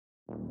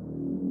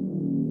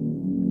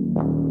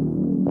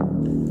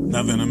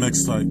Never in a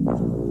mixtape.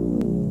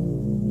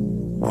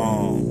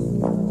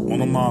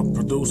 One of my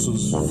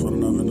producers for the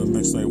Never in a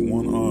mixtape,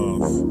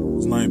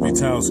 his name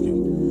Bitowski.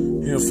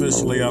 He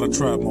officially out of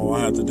trap mode.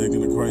 I had to dig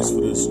in the crates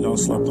for this. Y'all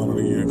slept on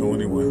it a year ago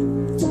anyway.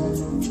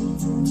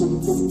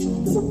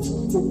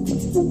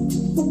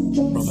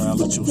 Brother, I'll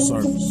let you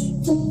service.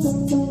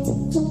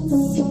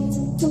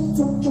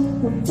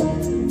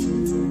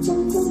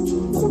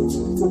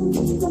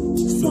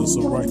 It feels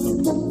so right though.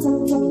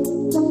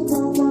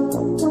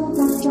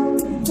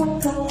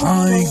 I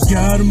ain't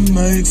gotta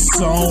make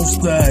songs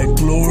that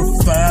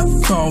glorify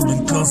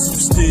falling, cause I'm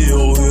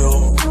still here.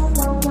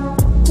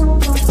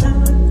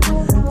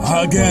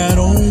 I got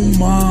on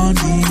my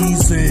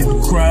knees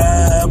and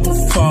cried, but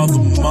Father,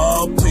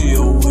 my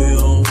appeal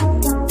will.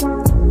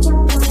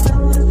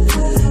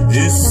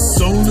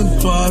 It's only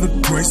by the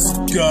grace of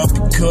God,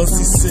 because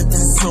He sent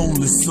His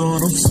only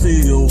Son, I'm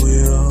still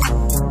here.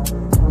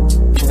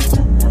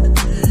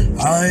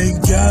 I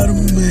ain't gotta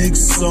make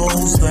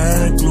songs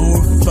that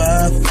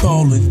glorify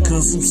falling,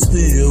 cause I'm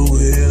still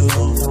here.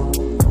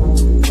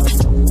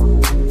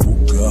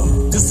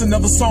 Just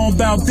another song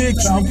about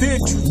victory.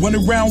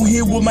 Running around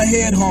here with my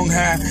head hung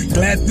high.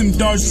 Glad them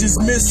darts just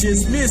missed.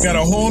 Got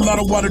a whole lot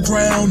of water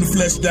dry on, the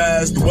flesh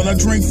dies. The well I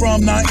drink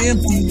from not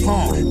empty.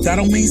 That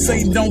don't mean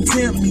Satan don't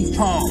tempt me.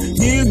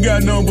 He ain't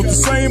got nothing but the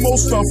same old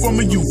stuff from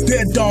a youth.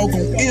 Dead dog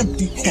on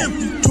empty.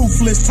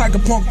 Toothless, tiger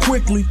punk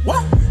quickly.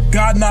 What?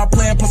 God not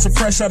playing, plus a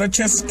fresh out of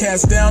chances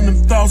cast down them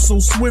thoughts so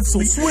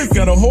swiftly.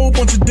 Got a whole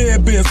bunch of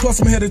dead bears, plus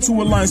I'm headed to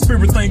a lion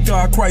spirit, thank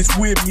God Christ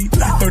with me.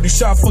 30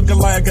 shot for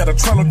Goliath, got a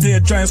trial of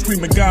dead giant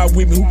screaming God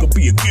with me, who could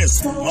be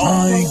against me?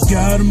 I ain't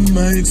gotta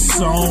make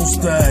songs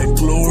that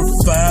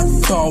glorify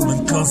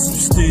falling, cause I'm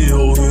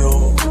still here.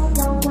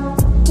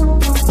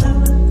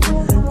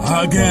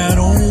 I got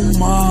on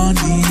my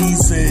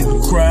knees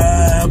and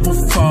cried, but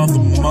Father,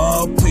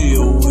 my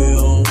appeal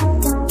will.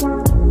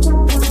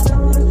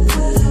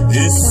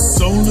 It's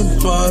only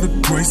by the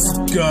grace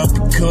of God,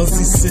 because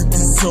He sent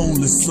His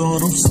only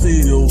Son, I'm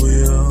still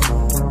here.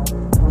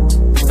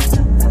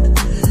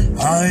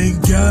 I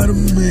ain't gotta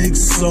make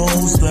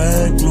songs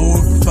that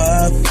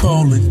glorify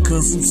falling,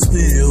 cause I'm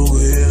still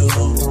here.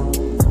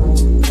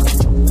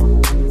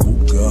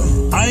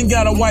 I ain't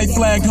got a white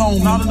flag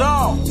home. Not at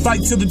all.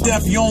 Fight to the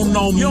death, you don't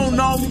know me. You don't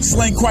know me.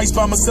 Slain Christ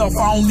by myself,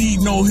 I don't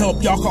need no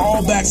help. Y'all can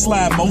all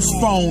backslide, most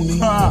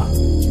phony.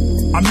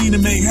 I mean to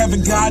make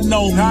heaven, God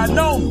know me. God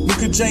know me.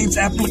 Look at James'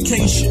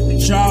 application.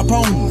 Job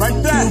on right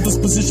there. Feel this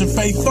position,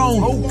 faith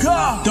on. Oh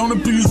God. Don't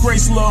abuse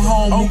grace, little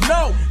homie. Oh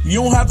no.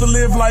 You don't have to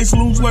live life's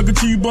loose like a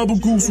cheese bubble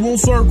goose.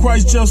 Won't serve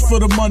Christ just for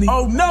the money.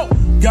 Oh no.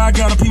 God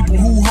got a people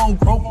who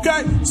hungry.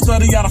 Okay.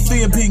 Study out of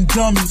fear being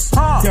dummies.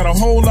 Got a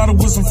whole lot of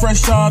wisdom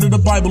fresh out of the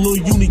Bible.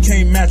 Little uni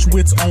can't match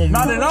wits on me.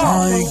 Not at all.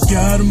 I ain't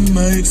gotta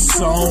make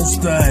songs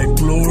that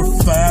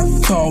glorify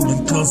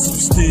falling, cause I'm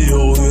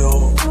still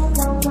here.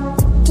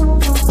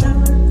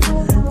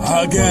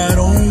 I got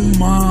on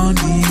my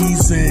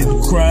knees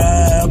and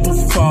cried, but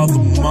Father,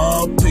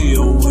 my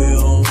appeal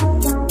will.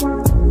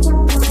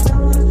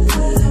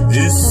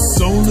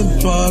 It's only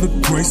by the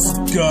grace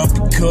of God,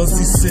 because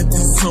He sent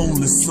His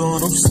only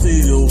Son, I'm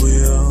still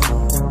here.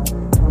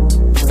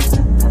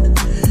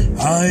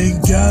 I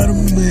ain't gotta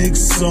make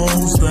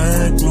songs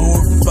that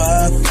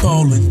glorify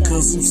falling,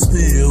 cause I'm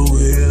still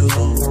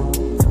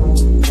here.